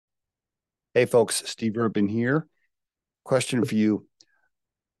Hey folks, Steve Urban here. Question for you.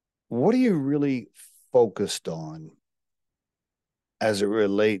 What are you really focused on as it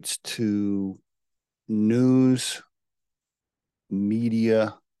relates to news,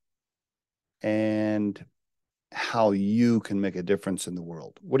 media, and how you can make a difference in the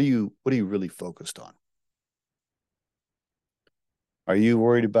world? What are you really focused on? Are you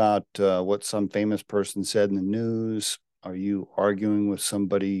worried about what some famous person said in the news? Are you arguing with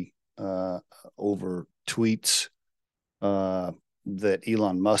somebody over tweets uh, that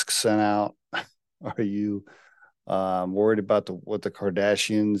Elon Musk sent out? Are you worried about what the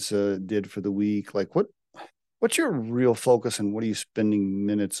Kardashians did for the week? Like what's your real focus and what are you spending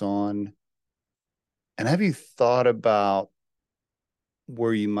minutes on? And have you thought about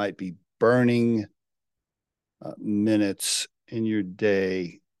where you might be burning minutes in your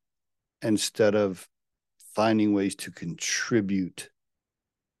day instead of finding ways to contribute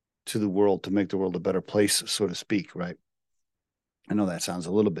to the world to make the world a better place, so to speak, right? I know that sounds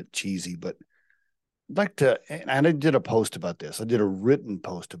a little bit cheesy, but I'd like to, and I did a post about this. I did a written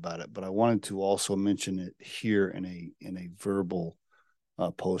post about it, but I wanted to also mention it here in a verbal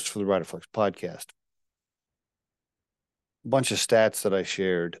post for the Riderflex podcast. A bunch of stats that I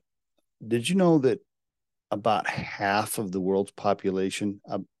shared. Did you know that about half of the world's population,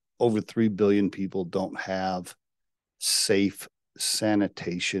 over 3 billion people, don't have safe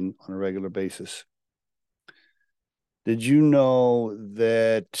sanitation on a regular basis? Did you know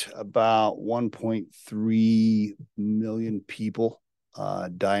that about 1.3 million people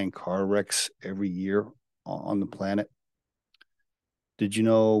die in car wrecks every year on the planet? Did you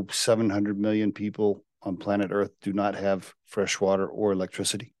know 700 million people on planet Earth do not have fresh water or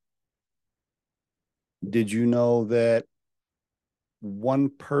electricity? Did you know that one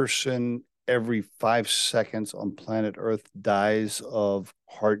person every 5 seconds on planet Earth dies of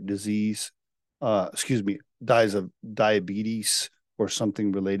heart disease? Excuse me, dies of diabetes or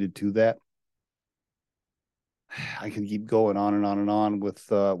something related to that. I can keep going on and on and on with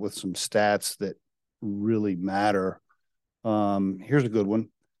some stats that really matter. Here's a good one.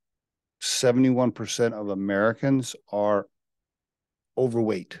 71% of Americans are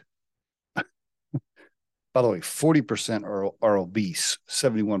overweight. By the way, 40% are obese,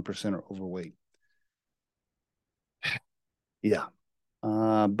 71% are overweight. Yeah.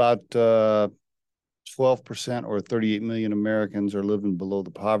 About 12% or 38 million Americans are living below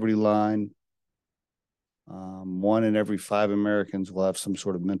the poverty line. One in every five Americans will have some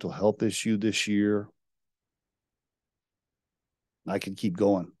sort of mental health issue this year. I could keep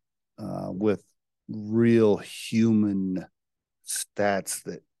going with real human stats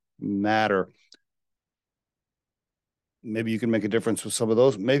that matter. Maybe you can make a difference with some of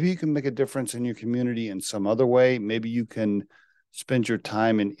those. Maybe you can make a difference in your community in some other way. Maybe you can spend your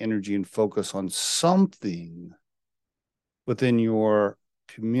time and energy and focus on something within your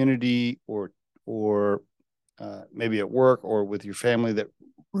community or maybe at work or with your family that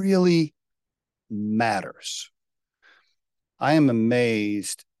really matters. I am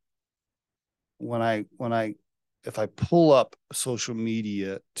amazed when I if I pull up social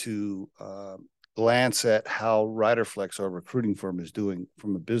media to glance at how Riderflex, our recruiting firm, is doing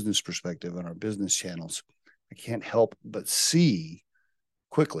from a business perspective on our business channels. I can't help but see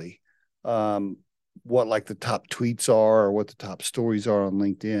quickly um, what like the top tweets are or what the top stories are on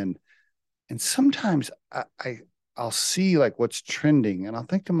LinkedIn. And sometimes I'll see like what's trending and I'll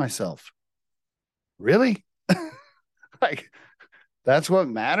think to myself, really? Like that's what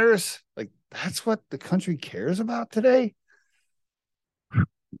matters? Like that's what the country cares about today?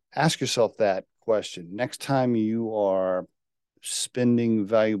 Ask yourself that question. Next time you are spending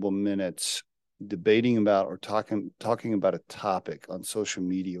valuable minutes debating about or talking about a topic on social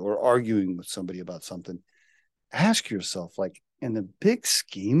media or arguing with somebody about something, ask yourself like in the big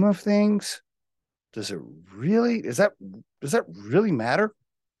scheme of things, does it really does that really matter?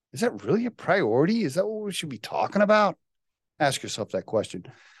 Is that really a priority? Is that what we should be talking about? Ask yourself that question.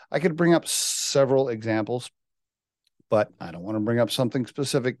 I could bring up several examples, but I don't want to bring up something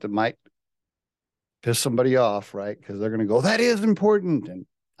specific that might piss somebody off, right? Because they're going to go, that is important. And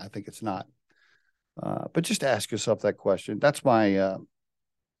I think it's not. But just ask yourself that question. That's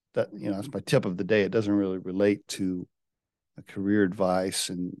that's my tip of the day. It doesn't really relate to career advice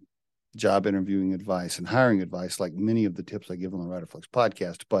and job interviewing advice and hiring advice like many of the tips I give on the Riderflex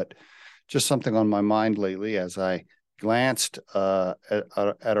podcast, but just something on my mind lately as I glanced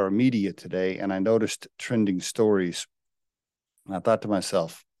at our media today and I noticed trending stories. And I thought to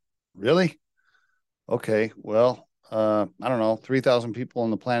myself, really? Okay, well, I don't know, 3,000 people on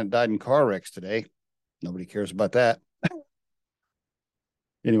the planet died in car wrecks today. Nobody cares about that.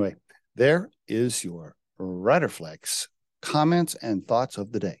 Anyway, There is your Riderflex comments and thoughts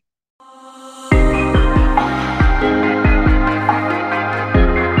of the day.